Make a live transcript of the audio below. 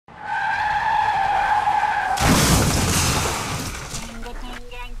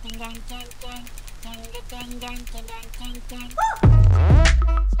Okay,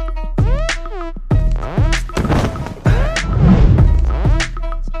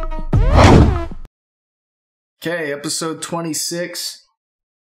 episode 26.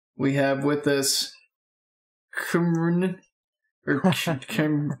 We have with us Cmrnnn.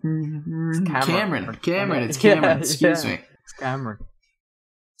 Cameron, it's Cameron, excuse me. It's Cameron.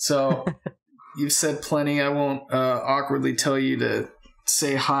 So, you've said plenty. I won't awkwardly tell you to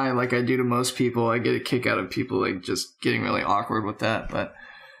say hi like I do to most people. I get a kick out of people like just getting really awkward with that. But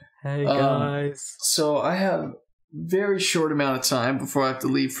hey guys. So I have very short amount of time before I have to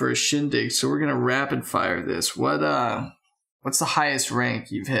leave for a shindig. So we're gonna rapid fire this. What's the highest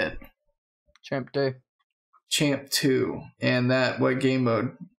rank you've hit? Champ 2. Champ 2. And that, what game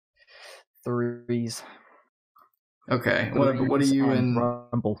mode? 3s. Okay. What are you in?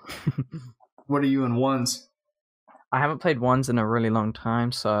 Rumble. What are you in 1s? I haven't played 1s in a really long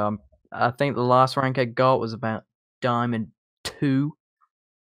time, so I think the last rank I got was about Diamond 2.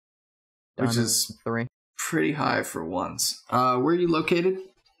 Which is 3. Pretty high for 1s. Where are you located?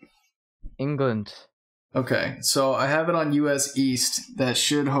 England. Okay, so I have it on US East. That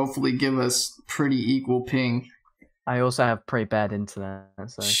should hopefully give us pretty equal ping. I also have pretty bad internet,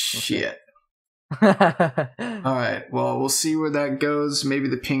 so shit. Alright, well, we'll see where that goes. Maybe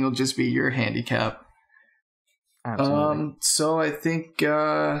the ping will just be your handicap. Absolutely. So I think,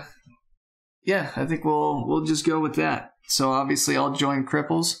 I think we'll just go with that. So obviously I'll join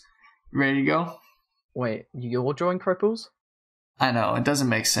Cripples. Ready to go? Wait, you'll join Cripples? I know, it doesn't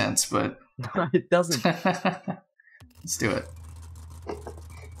make sense, but... No, it doesn't. Let's do it.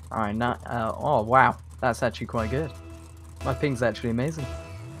 Alright, oh wow, that's actually quite good. My ping's actually amazing.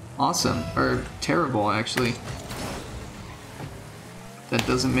 Awesome. Or terrible, actually. That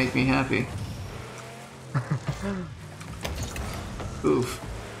doesn't make me happy. Oof.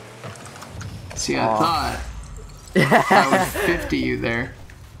 See, I thought I would 50 you there.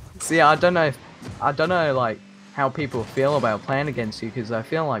 See, I don't know, like, how people feel about playing against you, because I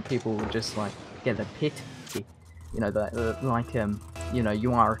feel like people will just, like, get a pity. You know, like, you know,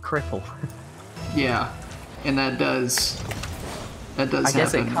 you are a cripple. Yeah, and that does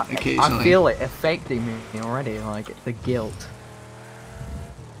happen occasionally. I feel it affecting me already, like, the guilt.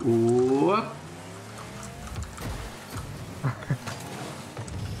 Ooh.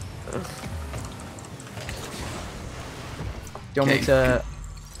 Do you want me to...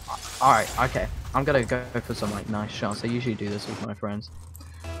 Alright, okay. I'm gonna go for some like nice shots. I usually do this with my friends.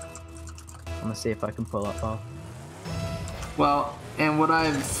 I'm gonna see if I can pull up off. Well, and what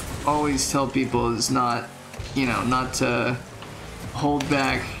I've always tell people is not to hold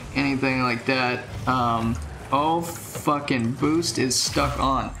back anything like that. Oh, fucking boost is stuck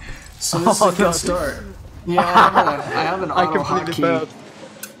on. So this is a good start. Yeah, I have an auto hotkey.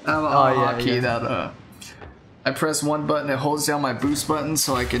 I have an auto hotkey that I press one button, it holds down my boost button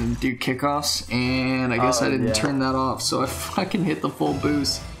so I can do kickoffs, and I guess I didn't turn that off, so I fucking hit the full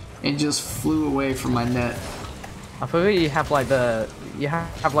boost and just flew away from my net. I feel like you have like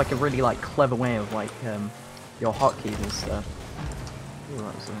like a really like clever way of like your hotkeys and stuff.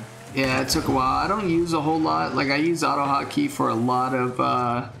 Yeah, it took a while. I don't use a whole lot. Like I use auto hotkey for a lot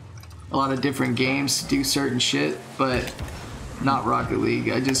of different games to do certain shit, but not Rocket League.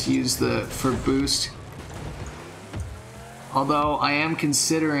 I just use for boost. Although I am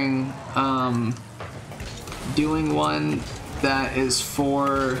considering doing one that is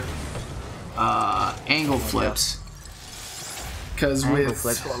for angle flips. Because with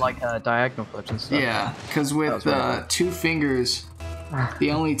flips, like diagonal flips and stuff. Yeah, because with 2 fingers,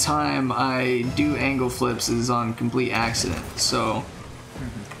 the only time I do angle flips is on complete accident. So,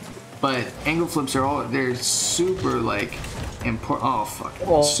 but angle flips they're super like important. Oh fuck,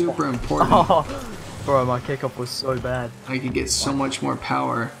 super important. Bro, my kickoff was so bad. I could get so much more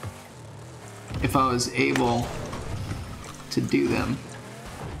power if I was able to do them.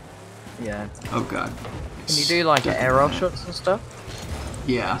 Yeah. Oh god. Can you do like arrow shots and stuff?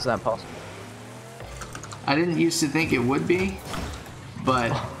 Yeah. Is that possible? I didn't used to think it would be,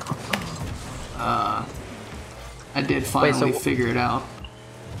 but I did finally figure it out.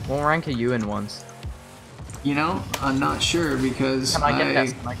 What rank are you in 1s? You know, I'm not sure because Can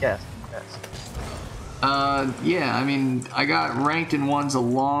I guess? Yeah, I mean, I got ranked in 1s a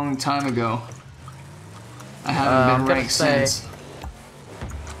long time ago. I haven't been ranked since.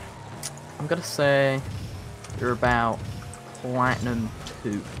 I'm gonna say you're about Platinum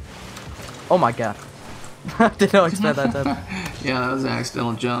 2. Oh my god. I did not expect that to happen. Yeah, that was an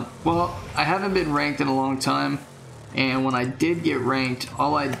accidental jump. Well, I haven't been ranked in a long time, and when I did get ranked,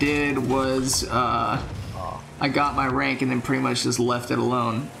 all I did was I got my rank and then pretty much just left it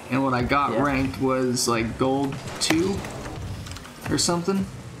alone. And what I got ranked was like gold 2 or something.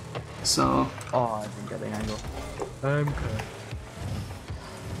 So. Oh, I didn't get the angle. Okay.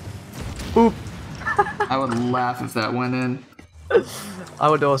 Oop. I would laugh if that went in. I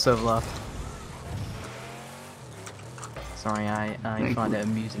would also laugh. Sorry, I find it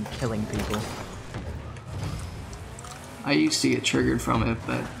amusing killing people. I used to get triggered from it,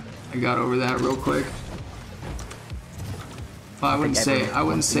 but I got over that real quick. Well, I wouldn't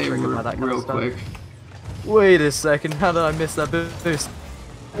say real quick. Wait a second, how did I miss that boost?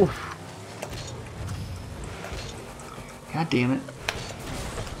 Oof. God damn it.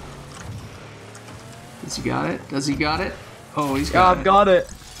 Does he got it? Does he got it? Oh, he's got it. I've got it.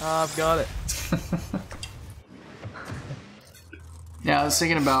 I've got it. Yeah, I was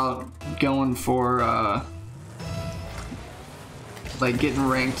thinking about going for, like, getting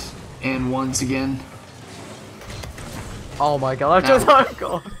ranked in ones again. Oh my god, I've just... Oh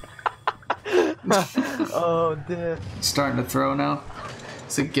god. Oh dear. Starting to throw now?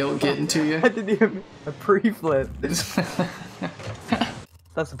 Is the guilt getting to you? I didn't even... A pre-flip. That's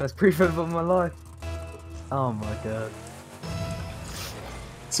the best pre-flip of my life. Oh my god.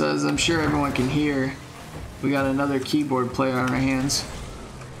 So as I'm sure everyone can hear, we got another keyboard player on our hands.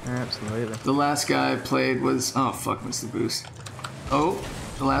 Absolutely. The last guy I played was... Oh fuck, missed the boost. Oh,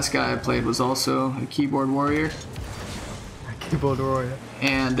 the last guy I played was also a keyboard warrior. A keyboard warrior.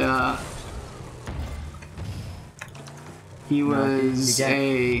 And he was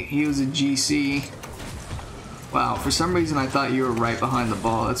a GC. Wow, for some reason I thought you were right behind the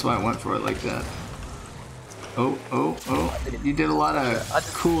ball. That's why I went for it like that. Oh, oh, oh. You did a lot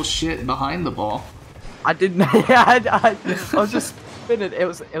of cool shit behind the ball. I didn't. Yeah, I was just spinning. It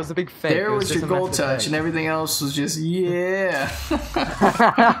was a big fake. There was your goal touch, and everything else was just yeah.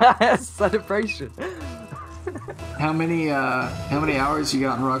 Celebration. How many hours you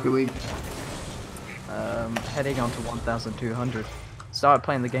got in Rocket League? Heading on to 1,200. Started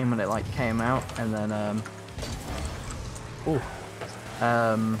playing the game when it like came out, and then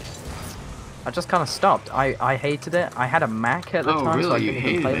I just kind of stopped. I hated it. I had a Mac at the time, really? so I couldn't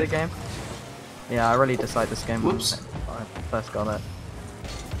even play the game. Yeah, I really disliked this game when I first got it.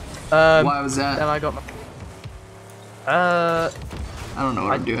 Why was that? Then I got I don't know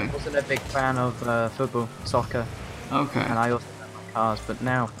what I'm doing. I wasn't a big fan of football, soccer. Okay. And I also like cars, but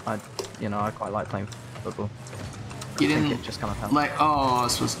now I quite like playing football. You didn't it just kind of helped. like? Oh,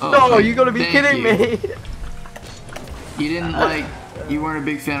 this was. Oh, no, you gotta be kidding me! You didn't like? You weren't a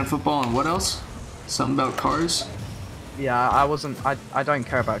big fan of football, and what else? Something about cars? Yeah, I wasn't. I don't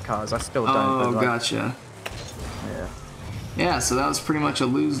care about cars. I still don't. Oh, but, like, gotcha. Yeah. Yeah, so that was pretty much a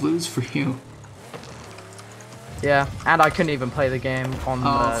lose-lose for you. Yeah, and I couldn't even play the game on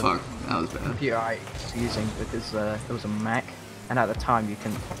fuck, that was bad. computer I was using because it was a Mac, and at the time you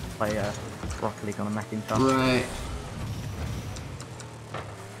couldn't play Rocket League on a Macintosh. Right.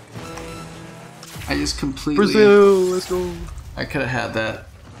 I just completely... Brazil, let's go! I could have had that.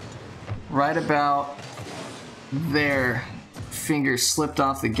 Right about there, finger slipped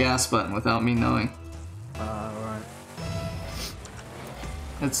off the gas button without me knowing. Right.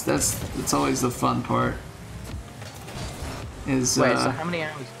 That's always the fun part. Is wait, so how many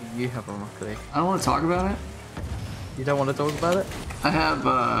hours do you have on Rocket League? I don't want to talk about it. You don't want to talk about it? I have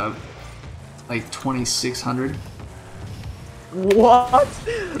like 2,600. What?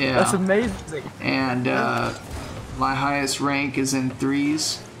 Yeah. That's amazing. And my highest rank is in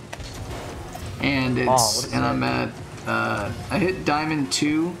 3s. And it's I'm at I hit Diamond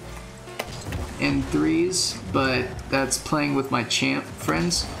 2 in 3s, but that's playing with my champ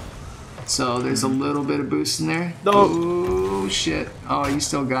friends. So there's a little bit of boost in there. No. Oh shit! Oh, you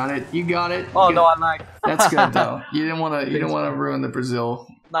still got it. You got it. Oh no, I'm like. That's good though. You didn't want to ruin the Brazil.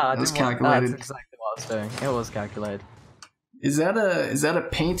 No, I was didn't calculated. That's exactly what I was doing. It was calculated. Is that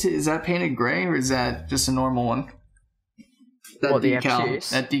painted? Is that painted gray or is that just a normal one? That what, decal. the FQs?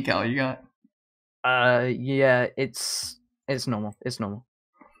 That decal you got. Yeah, it's normal. It's normal.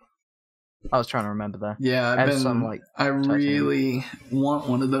 I was trying to remember that. Yeah, I really want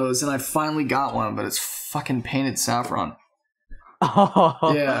one of those, and I finally got one, but it's fucking painted saffron.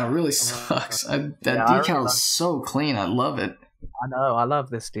 Oh. Yeah, it really sucks. That decal is so clean. I love it. I know. I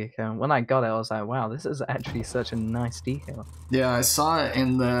love this decal. When I got it, I was like, wow, this is actually such a nice decal. Yeah, I saw it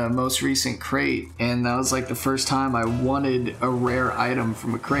in the most recent crate, and that was like the first time I wanted a rare item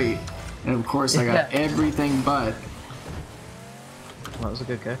from a crate. And of course, I got everything but. Well, that was a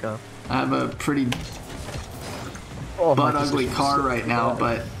good kickoff. I have a pretty butt ugly car right now,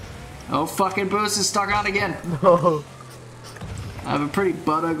 but oh fucking boost is stuck on again. No. I have a pretty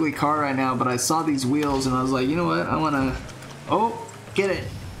butt ugly car right now, but I saw these wheels and I was like, you know what? I wanna. Oh, get it!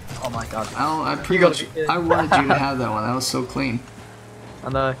 Oh my god. I pretty much. I wanted you to have that one. That was so clean. I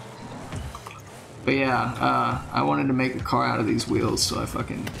know. But yeah, I wanted to make a car out of these wheels, so I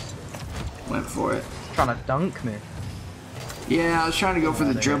fucking went for it. Trying to dunk me. Yeah, I was trying to go for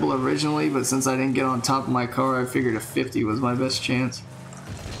the dribble originally, but since I didn't get on top of my car, I figured a 50 was my best chance.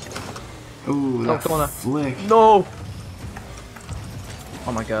 Ooh, that flick. No!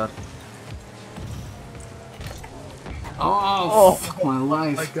 Oh my god. Oh, fuck my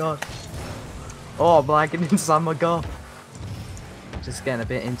life. Oh my god. Oh, I'm lagging inside my goal. Just getting a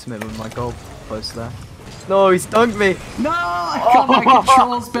bit intimate with my goal post there. No, he's dunked me! No! I got my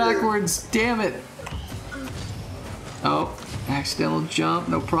controls backwards, damn it! Oh, accidental jump,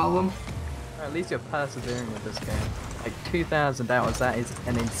 no problem. At least you're persevering with this game. Like 2,000 hours, that is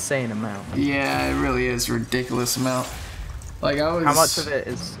an insane amount. Yeah, it really is a ridiculous amount. Like I was. How much of it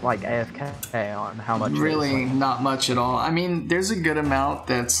is like AFK on? How much? Really, like... not much at all. I mean, there's a good amount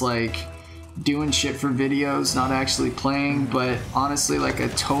that's like doing shit for videos, not actually playing. But honestly, like a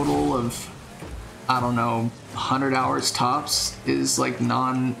total of, I don't know, 100 hours tops is like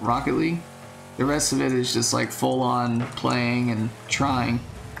non-Rocket League. The rest of it is just like full-on playing and trying.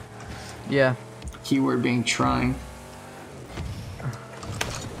 Yeah. Keyword being trying.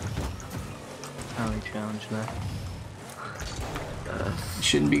 Only challenge there.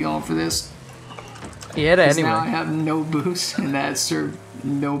 Shouldn't be going for this. He hit it anyway. Now I have no boost, and that served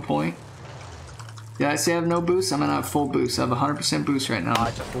no point. Did I say I have no boost? I'm gonna have full boost. I have 100% boost right now.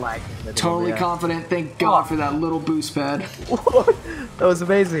 I just lagged. Totally confident. Thank God for that little boost pad. That was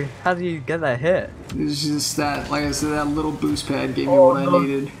amazing. How did you get that hit? It's just that, like I said, that little boost pad gave me what I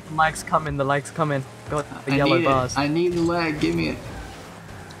needed. The leg's coming. The leg's coming. Got the yellow bars. I need the leg. Give me it.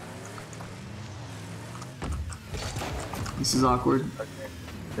 This is awkward. Okay.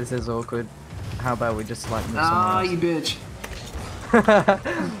 This is awkward. How about we just like... Ah, you bitch.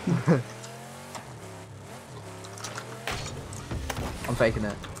 I'm faking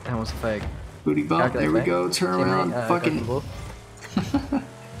it. That was a fake. Booty bump. There we go. Turn around. Fucking...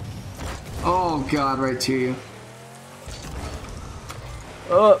 Oh god, right to you.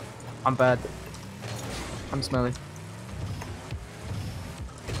 Oh, I'm bad. I'm smelly.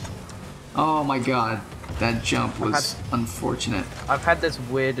 Oh my god. That jump was unfortunate. I've had this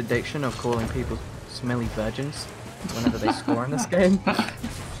weird addiction of calling people smelly virgins whenever they score in this game.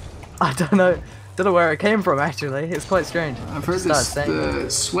 I don't know where it came from actually. It's quite strange. I've heard this the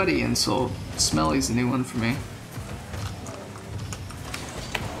sweaty insult. Smelly's a new one for me.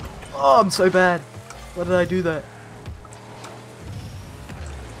 Oh, I'm so bad. Why did I do that?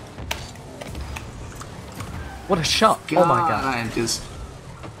 What a shot! God, oh my god! I'm just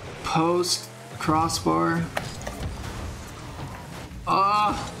post. Crossbar.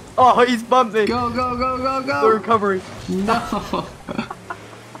 Ah! Oh, he's bumped me. Go, go, go, go, go! The recovery. No.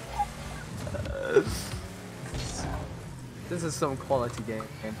 This is some quality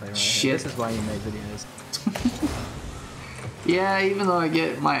gameplay right Shit. here. This is why you make videos. Yeah, even though I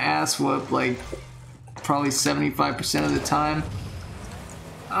get my ass whooped like probably 75% of the time.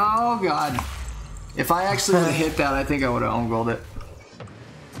 Oh god. If I actually would have hit that, I think I would have own goaled it.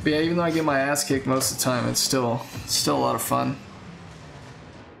 But yeah, even though I get my ass kicked most of the time, it's still a lot of fun.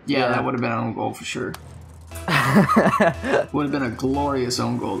 Yeah, that would have been an own goal for sure. Would have been a glorious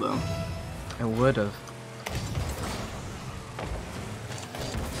own goal though. It would have.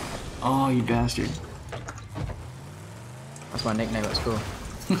 Oh, you bastard. That's my nickname at school.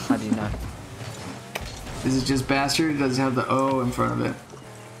 How do you know? Is it just bastard? Does it have the O in front of it?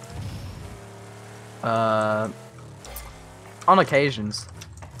 On occasions.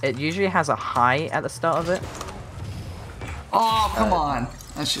 It usually has a hi at the start of it. Oh, come on.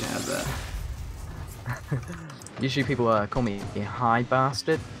 I should have that. Usually people call me a hi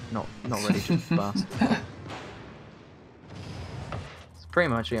bastard. Not really just bastard. It's pretty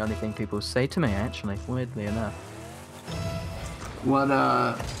much the only thing people say to me actually, weirdly enough. What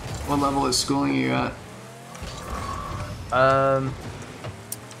level of schooling are you at?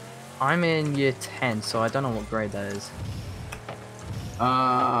 I'm in year 10, so I don't know what grade that is.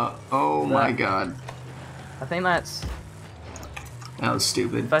 Oh my god. I think that's... That was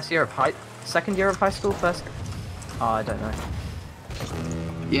stupid. Second year of high school? First? Oh, I don't know.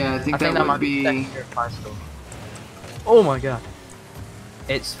 Yeah, I think that would be... Second year of high school. Oh my god.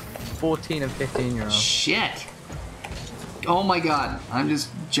 It's 14 and 15 year olds. Shit! Oh my god, I'm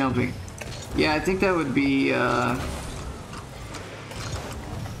just jumping. Yeah, I think that would be,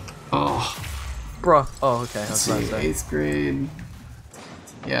 Oh. Bruh. Oh, okay. Let's see, 8th grade.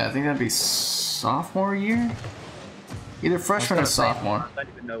 Yeah, I think that'd be sophomore year? Either freshman or sophomore. I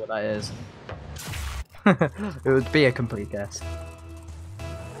don't even know what that is. It would be a complete guess.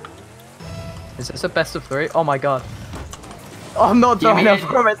 Is this a best of 3? Oh my god. Oh, I'm not dying, I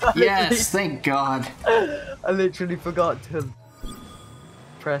promise. Yes, thank god. I literally forgot to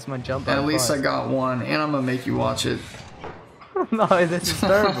press my jump button. At least I got one, and I'm gonna make you watch it. No, this is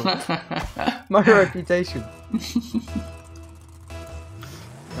terrible. My reputation.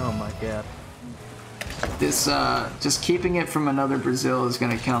 Oh my god. This, just keeping it from another Brazil is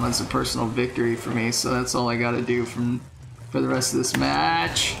gonna count as a personal victory for me, so that's all I gotta do for the rest of this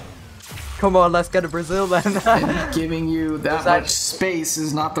match. Come on, let's get to Brazil then. And giving you that much space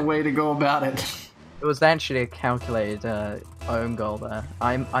is not the way to go about it. It was actually a calculated own goal there.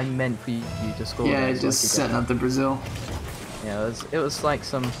 I meant for you to score. Yeah, just setting up the Brazil. Yeah, it was like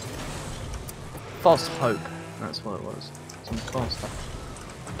some false hope. That's what it was. Some false hope.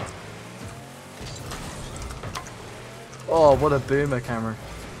 Oh, what a boomer camera.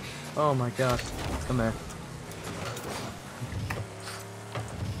 Oh my god. Come here.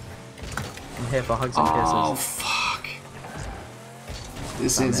 I'm here for hugs and kisses. Oh, fuck.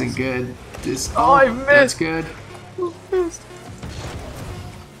 This isn't good. This. Oh, I missed! That's good. I missed.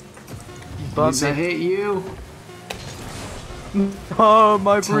 Does I hit you? Oh,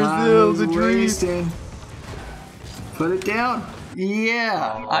 my Brazil, the dream. Wasting. Put it down.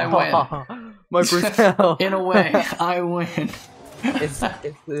 Yeah, I win. My Brazil. In a way, I win.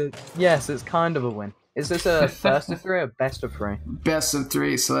 Yes, it's kind of a win. Is this a first of 3 or best of 3? Best of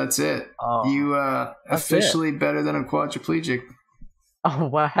 3, so that's it. Oh, you officially better than a quadriplegic. Oh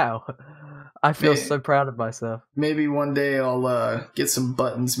wow. I feel so proud of myself. Maybe one day I'll get some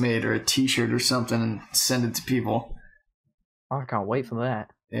buttons made or a t-shirt or something and send it to people. I can't wait for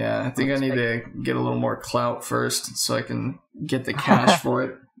that. Yeah, I think I need to get a little more clout first so I can get the cash for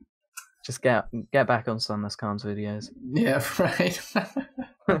it. Just get back on Sunless Khan's videos. Yeah, right.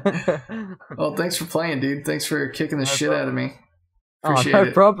 Well, thanks for playing, dude. Thanks for kicking the shit out of me. Appreciate it.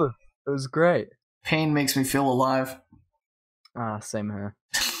 No problem. It was great. Pain makes me feel alive. Ah, same here.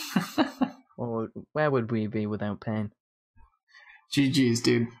 Well, where would we be without pain? GG's,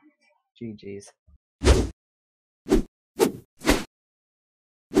 dude. GG's.